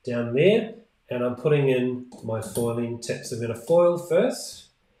down there, and I'm putting in my foiling tip. So I'm going to foil first,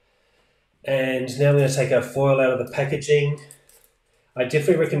 and now I'm going to take our foil out of the packaging. I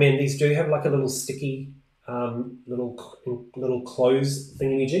definitely recommend these do have like a little sticky little close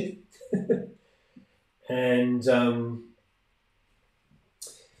thingamajig. and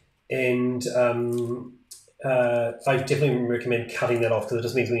I definitely recommend cutting that off, because it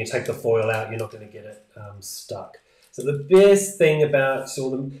just means when you take the foil out, you're not going to get it stuck. So the best thing about,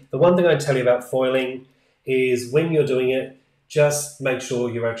 or the one thing I tell you about foiling is when you're doing it, just make sure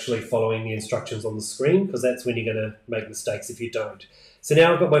you're actually following the instructions on the screen, because that's when you're going to make mistakes if you don't. So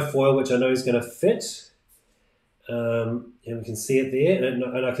now I've got my foil, which I know is going to fit. And we can see it there.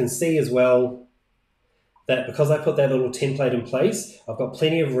 And I can see as well that because I put that little template in place, I've got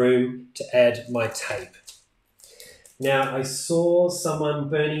plenty of room to add my tape. Now, I saw someone,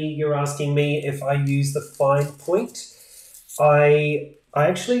 Bernie, you're asking me if I use the fine point. Originally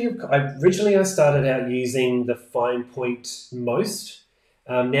I started out using the fine point most.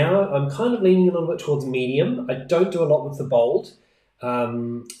 Now I'm kind of leaning a little bit towards medium. I don't do a lot with the bold.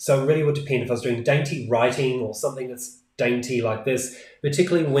 So it really would depend if I was doing dainty writing or something that's dainty like this,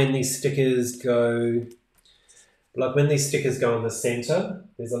 particularly when these stickers go, like when these stickers go in the center,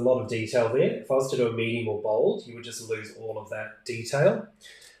 there's a lot of detail there. If I was to do a medium or bold, you would just lose all of that detail.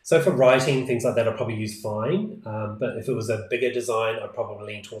 So for writing, things like that, I'd probably use fine. But if it was a bigger design, I'd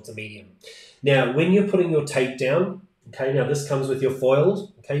probably lean towards a medium. Now, when you're putting your tape down, okay, now this comes with your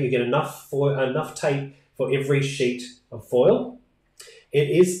foils. Okay, you get enough tape for every sheet of foil. It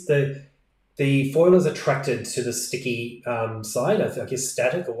is the foil is attracted to the sticky side, I guess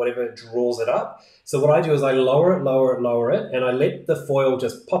static or whatever draws it up. So what I do is I lower it, and I let the foil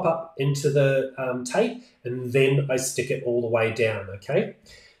just pop up into the tape, and then I stick it all the way down, okay?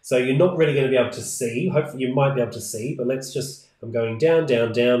 So you're not really going to be able to see. Hopefully you might be able to see, but let's just, I'm going down,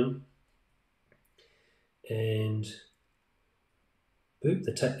 down, down, and boop,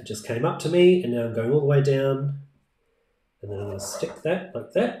 the tape just came up to me, and now I'm going all the way down, and then I'm going to stick that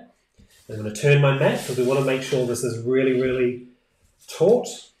like that. I'm going to turn my mat because we want to make sure this is really, really taut.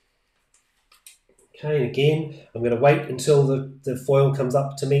 Okay, and again, I'm going to wait until the foil comes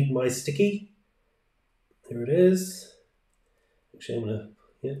up to meet my sticky. There it is. Actually, I'm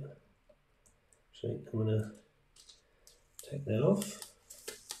going to take that off.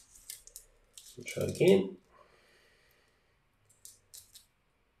 We'll try again.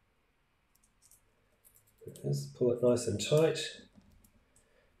 Just pull it nice and tight,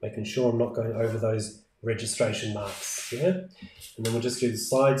 making sure I'm not going over those registration marks, yeah? And then we'll just do the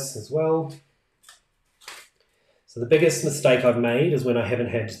sides as well. So the biggest mistake I've made is when I haven't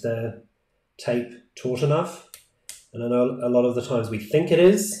had the tape taut enough. And I know a lot of the times we think it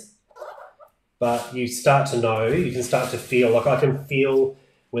is, but you start to know, you can start to feel, like I can feel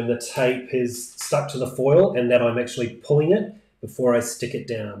when the tape is stuck to the foil and that I'm actually pulling it before I stick it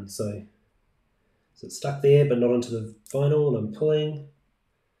down. So it's stuck there, but not onto the vinyl, and I'm pulling.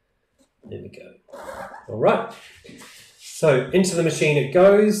 There we go. All right. So into the machine it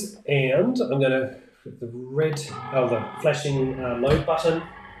goes, and I'm going to put the the flashing load button.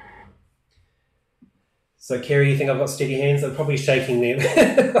 So Kerry, you think I've got steady hands? I'm probably shaking them.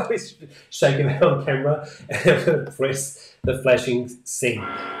 I was shaking them on camera, and I'm going to press the flashing C.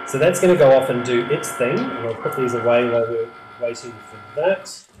 So that's going to go off and do its thing, and I'll put these away while we're waiting for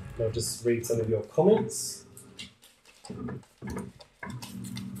that. I'll just read some of your comments. Put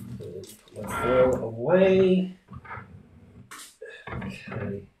my foil away.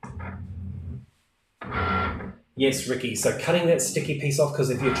 Okay. Yes, Ricky. So cutting that sticky piece off, because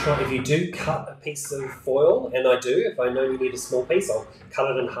if you do cut a piece of foil, and I do, if I know you need a small piece, I'll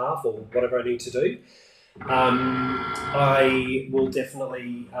cut it in half or whatever I need to do. I will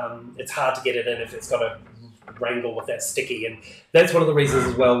definitely. It's hard to get it in if it's got a wrangle with that sticky, and that's one of the reasons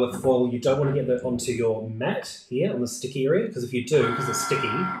as well with foil you don't want to get that onto your mat here on the sticky area, because if you do, because it's sticky,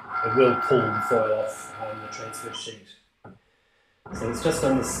 it will pull the foil off the transfer sheet. So it's just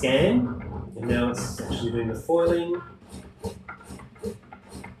done the scan, and now it's actually doing the foiling.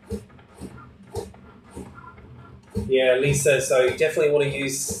 Yeah, Lisa, so you definitely want to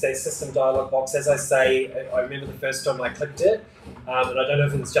use that system dialog box. As I say, I remember the first time I clicked it, and I don't know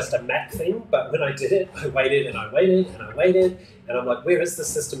if it was just a Mac thing, but when I did it, I waited and I waited and I waited, and I'm like, where is the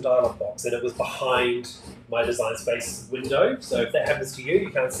system dialog box? And it was behind my Design Space window. So if that happens to you, you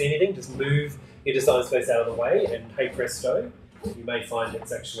can't see anything, just move your Design Space out of the way, and hey presto, you may find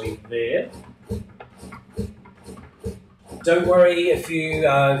it's actually there. Don't worry if you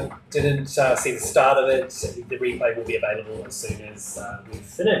didn't see the start of it, the replay will be available as soon as we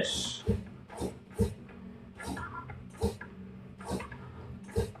finish.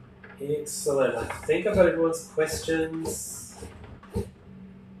 Excellent. I think I've got everyone's questions.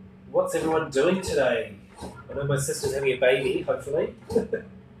 What's everyone doing today? I know my sister's having a baby, hopefully.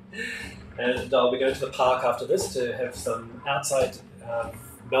 And I'll be going to the park after this to have some outside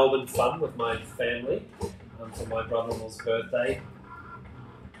Melbourne fun with my family. For my brother-in-law's birthday.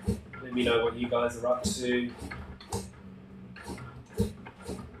 Let me know what you guys are up to.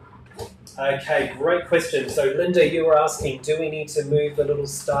 Okay, great question. So Linda, you were asking, do we need to move the little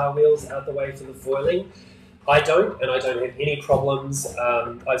star wheels out the way for the foiling? I don't, and I don't have any problems.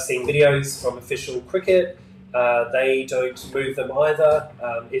 I've seen videos from official Cricut. They don't move them either.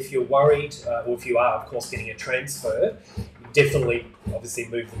 If you're worried, or if you are, of course, getting a transfer, definitely, obviously,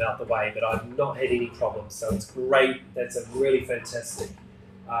 move them out the way, but I've not had any problems, so it's great. That's a really fantastic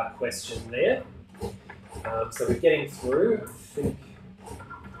question there. So we're getting through, I think,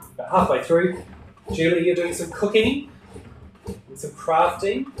 about halfway through. Julie, you're doing some cooking and some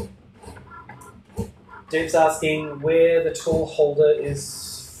crafting. Deb's asking where the tool holder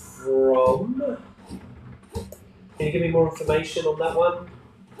is from. Can you give me more information on that one?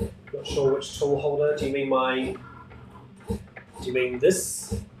 Not sure which tool holder. Do you mean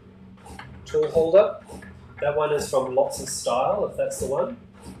this tool holder? That one is from Lots of Style, if that's the one.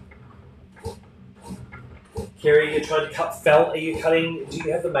 Kerry, you're trying to cut felt. Are you cutting, do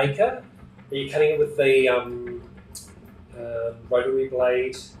you have the maker? Are you cutting it with the rotary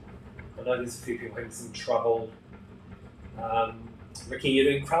blade? I know there's a few people having some trouble. Ricky, you're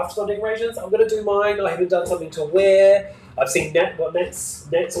doing crafts on decorations? I'm going to do mine. I haven't done something to wear. I've seen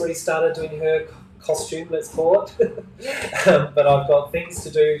Nat's already started doing her costume, let's call it. But I've got things to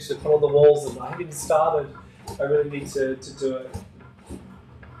do to put on the walls, and I haven't even started. I really need to do it.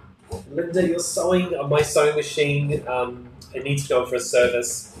 Linda, you're sewing on my sewing machine. It needs to go for a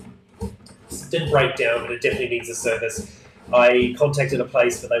service. It didn't break down, but it definitely needs a service. I contacted a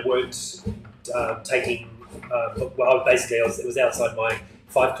place, but they weren't taking. Well, basically, it was outside my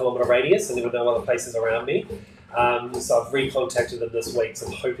 5-kilometre radius, and there were no other places around me. So I've recontacted them this week, so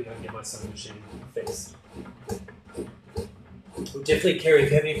I'm hoping I can get my sewing machine fixed. Definitely, Kerry, if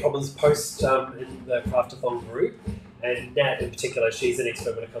you have any problems, post in the Craftathon group. And Nat, in particular, she's an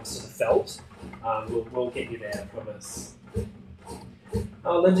expert when it comes to the felt. We'll get you there, I promise.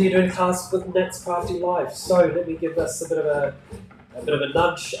 Linda, you're doing a class with Nat's Crafty Life. So let me give us a bit of a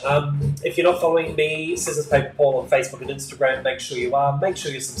nudge. If you're not following me, ScissorsPaperPaul on Facebook and Instagram, make sure you are. Make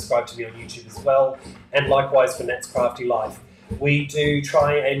sure you subscribe to me on YouTube as well. And likewise for Nat's Crafty Life. We do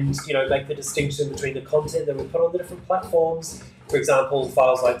try and make the distinction between the content that we put on the different platforms. For example,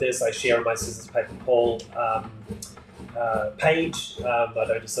 files like this I share on my ScissorsPaperPaul page. I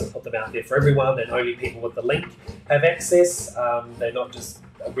don't just sort of put them out there for everyone, and only people with the link have access. They're not just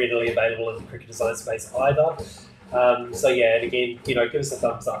readily available in the Cricut Design Space either. So yeah, and again, give us a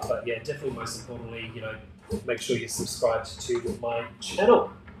thumbs up. But yeah, definitely most importantly, make sure you're subscribed to my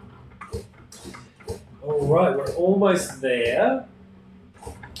channel. All right, we're almost there.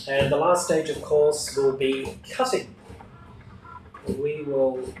 And the last stage, of course, will be cutting. We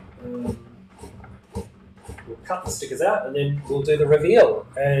will we'll cut the stickers out, and then we'll do the reveal.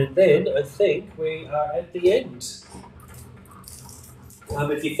 And then I think we are at the end.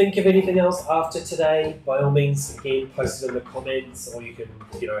 If you think of anything else after today, by all means, again, post it in the comments, or you can,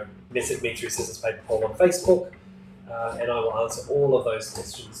 message me through ScissorsPaperPaul on Facebook, and I will answer all of those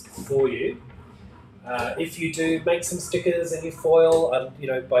questions for you. If you do make some stickers in your foil,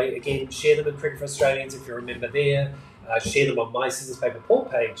 again, share them in Cricut for Australians if you're a member there. Share them on my ScissorsPaperPaul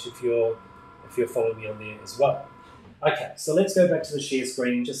page if you're following me on there as well. Okay, so let's go back to the share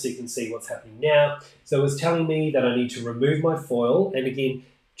screen just so you can see what's happening now. So it was telling me that I need to remove my foil, and again,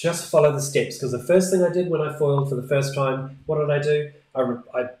 just follow the steps, because the first thing I did when I foiled for the first time, what did I do?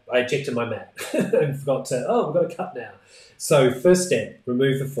 I ejected my mat and forgot to, we've got to cut now. So first step,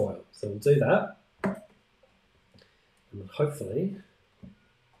 remove the foil. So we'll do that. And hopefully,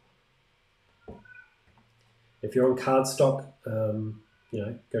 if you're on cardstock,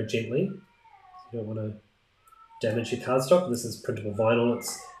 go gently. You don't want to damage your cardstock. This is printable vinyl.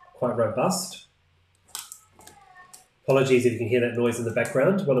 It's quite robust. Apologies if you can hear that noise in the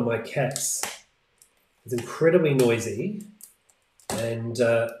background. One of my cats is incredibly noisy, and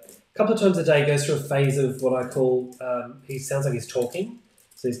a couple of times a day goes through a phase of what I call, he sounds like he's talking.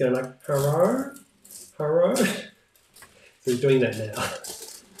 So he's going like, hello, hello. So he's doing that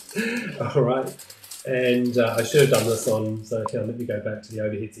now. All right. And I should have done this on, so okay, let me go back to the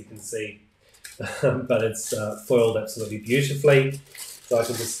overhead so you can see. But it's foiled absolutely beautifully. So I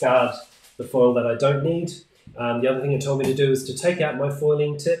can discard the foil that I don't need. The other thing it told me to do is to take out my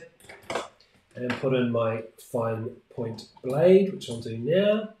foiling tip and put in my fine point blade, which I'll do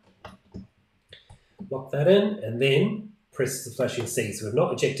now. Lock that in and then press the flashing C. So we've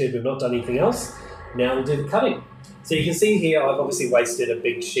not ejected, we've not done anything else. Now we'll do the cutting. So you can see here I've obviously wasted a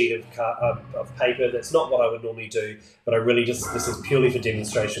big sheet of paper. That's not what I would normally do, but I really just, this is purely for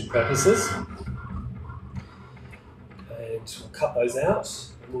demonstration purposes. And we'll cut those out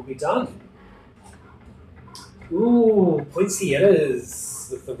and we'll be done. Ooh, poinsettias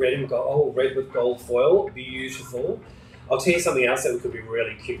with the red and gold, oh, red with gold foil, beautiful. I'll tell you something else that could be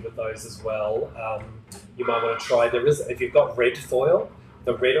really cute with those as well. You might want to try, there is, if you've got red foil,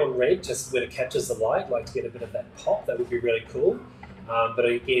 the red on red, just when it catches the light, like to get a bit of that pop, that would be really cool. But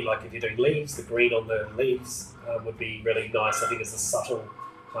again, like if you're doing leaves, the green on the leaves would be really nice. I think it's a subtle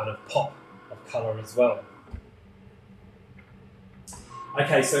kind of pop of colour as well.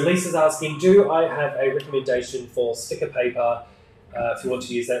 Okay, so Lisa's asking, do I have a recommendation for sticker paper if you want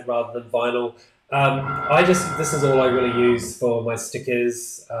to use that rather than vinyl? This is all I really use for my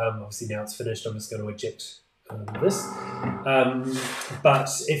stickers. Obviously now it's finished, I'm just going to eject this. But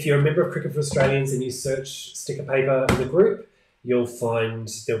if you're a member of Cricut for Australians and you search sticker paper in the group, you'll find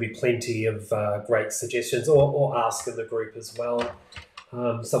there'll be plenty of great suggestions, or ask in the group as well.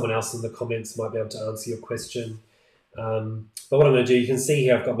 Someone else in the comments might be able to answer your question. But what I'm going to do, you can see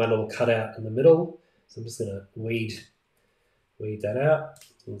here I've got my little cutout in the middle, so I'm just going to weed that out.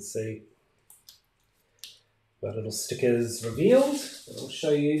 Let's see. My little stickers revealed. I'll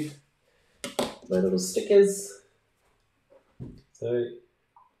show you my little stickers. So you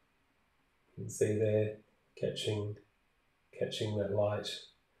can see there catching that light.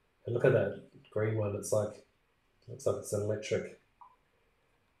 And look at that green one. It's like, looks like it's electric.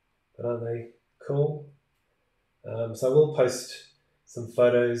 But aren't they cool? So I will post some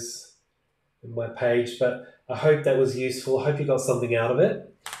photos in my page, but I hope that was useful. I hope you got something out of it.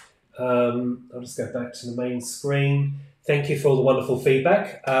 I'll just go back to the main screen. Thank you for all the wonderful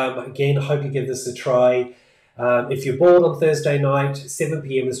feedback. Again, I hope you give this a try. If you're bored on Thursday night, 7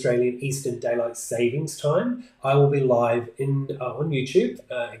 p.m. Australian Eastern Daylight Savings Time, I will be live on YouTube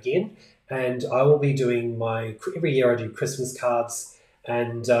again, and I will be doing every year I do Christmas cards.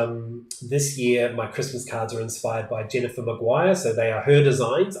 And this year, my Christmas cards are inspired by Jennifer Maguire, so they are her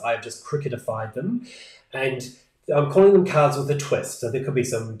designs. I've just Cricutified them, and I'm calling them cards with a twist. So there could be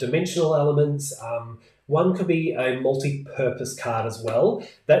some dimensional elements. One could be a multi-purpose card as well.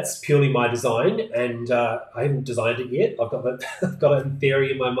 That's purely my design, and I haven't designed it yet. I've got it in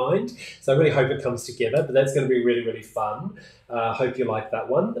theory in my mind, so I really hope it comes together. But that's going to be really, really fun. Hope you like that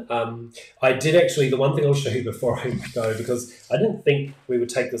one. I did actually, the one thing I'll show you before I go, because I didn't think we would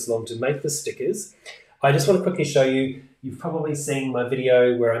take this long to make the stickers. I just want to quickly show you, you've probably seen my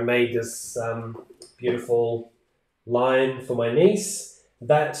video where I made this beautiful line for my niece.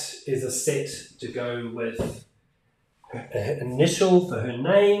 That is a set to go with her initial for her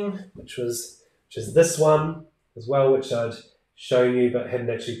name, which is this one as well, which I'd shown you but hadn't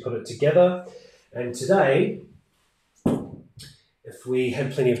actually put it together. And today, if we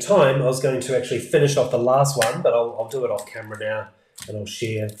had plenty of time, I was going to actually finish off the last one, but I'll do it off camera now, and I'll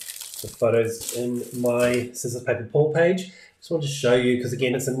share the photos in my ScissorsPaperPaul page. Just wanted to show you, because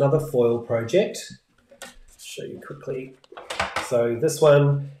again, it's another foil project. Show you quickly. So this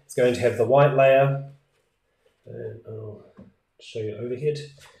one is going to have the white layer, and I'll show you overhead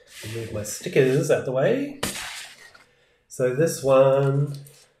and move my stickers out the way. So this one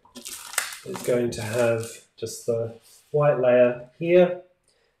is going to have just the white layer here.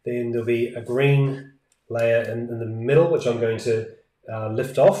 Then there'll be a green layer in the middle, which I'm going to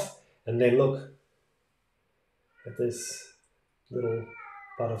lift off. And then look at this little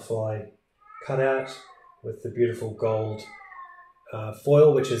butterfly cutout with the beautiful gold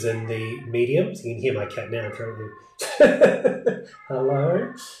foil, which is in the medium. So you can hear my cat now, can't you?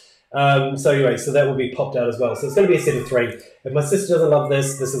 Hello. So anyway, so that will be popped out as well. So it's going to be a set of 3. If my sister doesn't love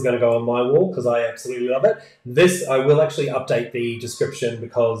this, this is going to go on my wall because I absolutely love it. This, I will actually update the description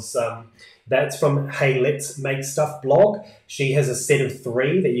because that's from Hey Let's Make Stuff blog. She has a set of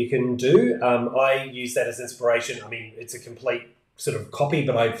 3 that you can do. I use that as inspiration. I mean, it's a complete sort of copy,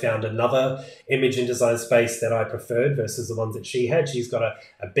 but I found another image in Design Space that I preferred versus the ones that she had. She's got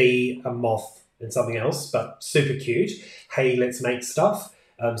a bee, a moth, and something else, but super cute. Hey, let's make stuff.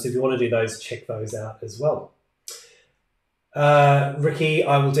 So if you want to do those, check those out as well. Ricky,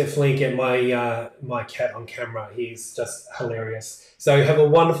 I will definitely get my my cat on camera. He's just hilarious. So have a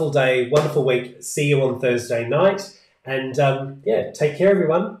wonderful day, wonderful week. See you on Thursday night. And yeah, take care,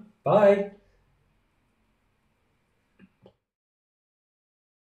 everyone. Bye.